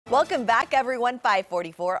Welcome back, everyone.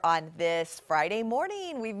 5:44 on this Friday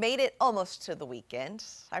morning. We've made it almost to the weekend.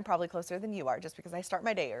 I'm probably closer than you are just because I start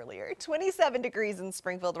my day earlier. 27 degrees in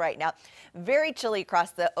Springfield right now. Very chilly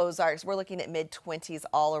across the Ozarks. We're looking at mid-20s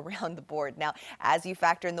all around the board. Now, as you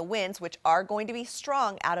factor in the winds, which are going to be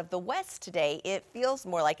strong out of the west today, it feels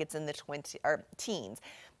more like it's in the teens.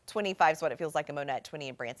 25 is what it feels like in Monette, 20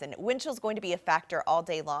 in Branson. Wind chill is going to be a factor all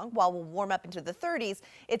day long. While we'll warm up into the 30s,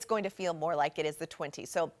 it's going to feel more like it is the 20s.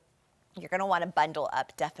 So you're going to want to bundle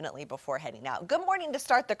up definitely before heading out. Good morning to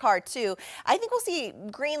start the car too. I think we'll see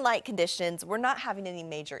green light conditions. We're not having any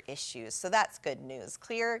major issues, so that's good news.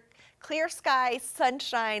 Clear sky,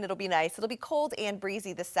 sunshine. It'll be nice. It'll be cold and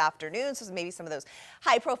breezy this afternoon, so maybe some of those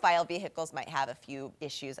high-profile vehicles might have a few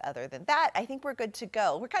issues. Other than that, I think we're good to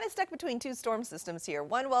go. We're kind of stuck between two storm systems here,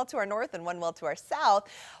 one well to our north and one well to our south.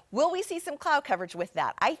 Will we see some cloud coverage with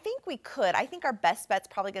that? I think we could. I think our best bet's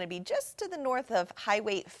probably going to be just to the north of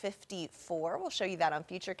Highway 54. We'll show you that on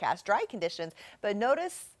Futurecast. Dry conditions, but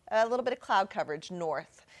notice a little bit of cloud coverage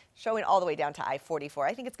north, showing all the way down to I-44.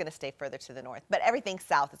 I think it's going to stay further to the north, but everything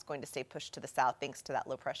south is going to stay pushed to the south thanks to that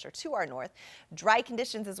low pressure to our north. Dry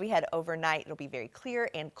conditions as we head overnight. It'll be very clear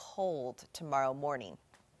and cold tomorrow morning.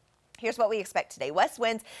 Here's what we expect today. West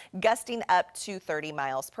winds gusting up to 30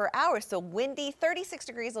 miles per hour. So windy, 36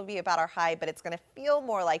 degrees will be about our high, but it's going to feel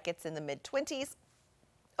more like it's in the mid-20s.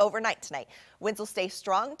 Overnight tonight, winds will stay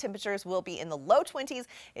strong. Temperatures will be in the low 20s.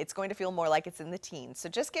 It's going to feel more like it's in the teens. So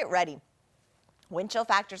just get ready. Wind chill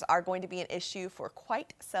factors are going to be an issue for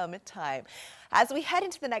quite some time. As we head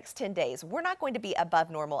into the next 10 days, we're not going to be above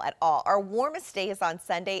normal at all. Our warmest day is on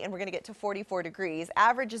Sunday, and we're going to get to 44 degrees.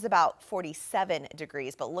 Average is about 47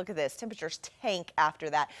 degrees, but look at this. Temperatures tank after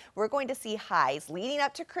that. We're going to see highs leading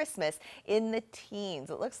up to Christmas in the teens.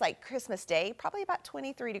 It looks like Christmas Day, probably about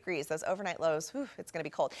 23 degrees. Those overnight lows, whew, it's going to be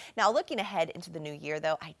cold. Now, looking ahead into the new year,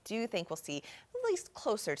 though, I do think we'll see at least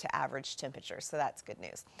closer to average temperatures, so that's good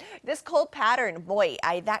news. This cold pattern, boy,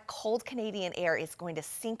 that cold Canadian air is going to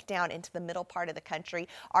sink down into the middle part of the country.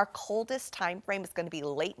 Our coldest time frame is going to be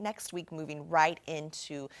late next week, moving right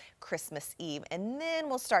into Christmas Eve, and then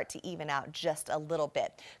we'll start to even out just a little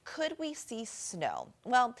bit. Could we see snow?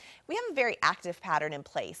 Well, we have a very active pattern in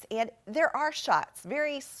place, and there are shots,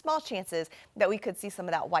 very small chances that we could see some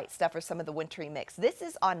of that white stuff or some of the wintry mix. This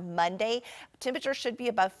is on Monday. Temperature should be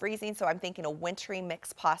above freezing, so I'm thinking a wintry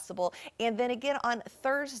mix possible. And then again on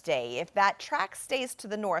Thursday, if that track stays to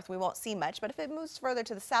the north, we won't see much, but if it moves further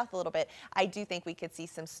to the south a little bit, I do think we could see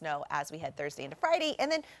some snow as we head Thursday into Friday,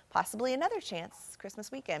 and then possibly another chance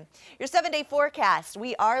Christmas weekend. Your 7-day forecast,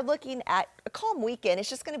 we are looking at a calm weekend. It's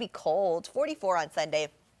just going to be cold, 44 on Sunday.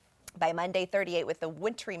 By Monday, 38 with the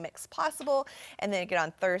wintry mix possible. And then again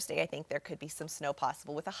on Thursday, I think there could be some snow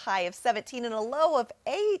possible with a high of 17 and a low of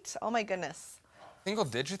 8. Oh my goodness. Single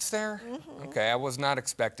digits there? Okay, I was not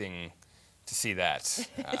expecting to see that.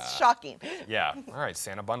 It's shocking. Yeah. All right,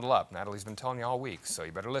 Santa, bundle up. Natalie's been telling you all week, so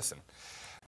you better listen.